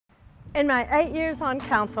In my 8 years on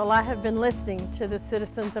council, I have been listening to the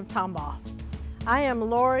citizens of Tomball. I am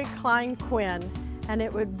Lori Klein Quinn, and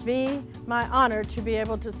it would be my honor to be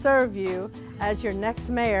able to serve you as your next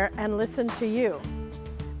mayor and listen to you.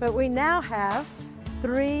 But we now have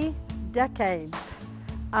 3 decades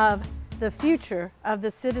of the future of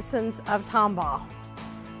the citizens of Tomball.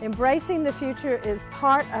 Embracing the future is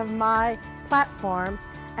part of my platform,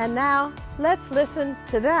 and now let's listen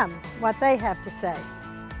to them, what they have to say.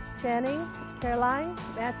 Channing, Caroline,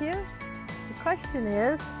 Matthew, the question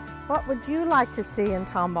is, what would you like to see in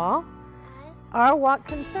Tomball? Or what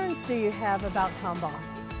concerns do you have about Tomball?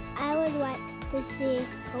 I would like to see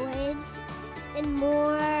parades and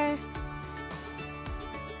more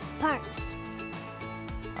parks.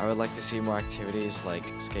 I would like to see more activities like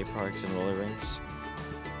skate parks and roller rinks.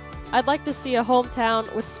 I'd like to see a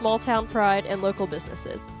hometown with small town pride and local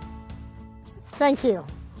businesses. Thank you.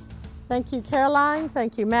 Thank you, Caroline.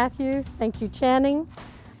 Thank you, Matthew. Thank you, Channing.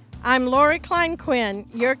 I'm Lori Klein Quinn,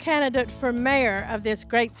 your candidate for mayor of this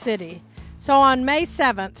great city. So on May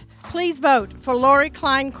 7th, please vote for Lori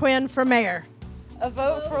Klein Quinn for mayor. A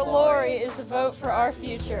vote for Lori is a vote for our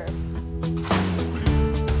future.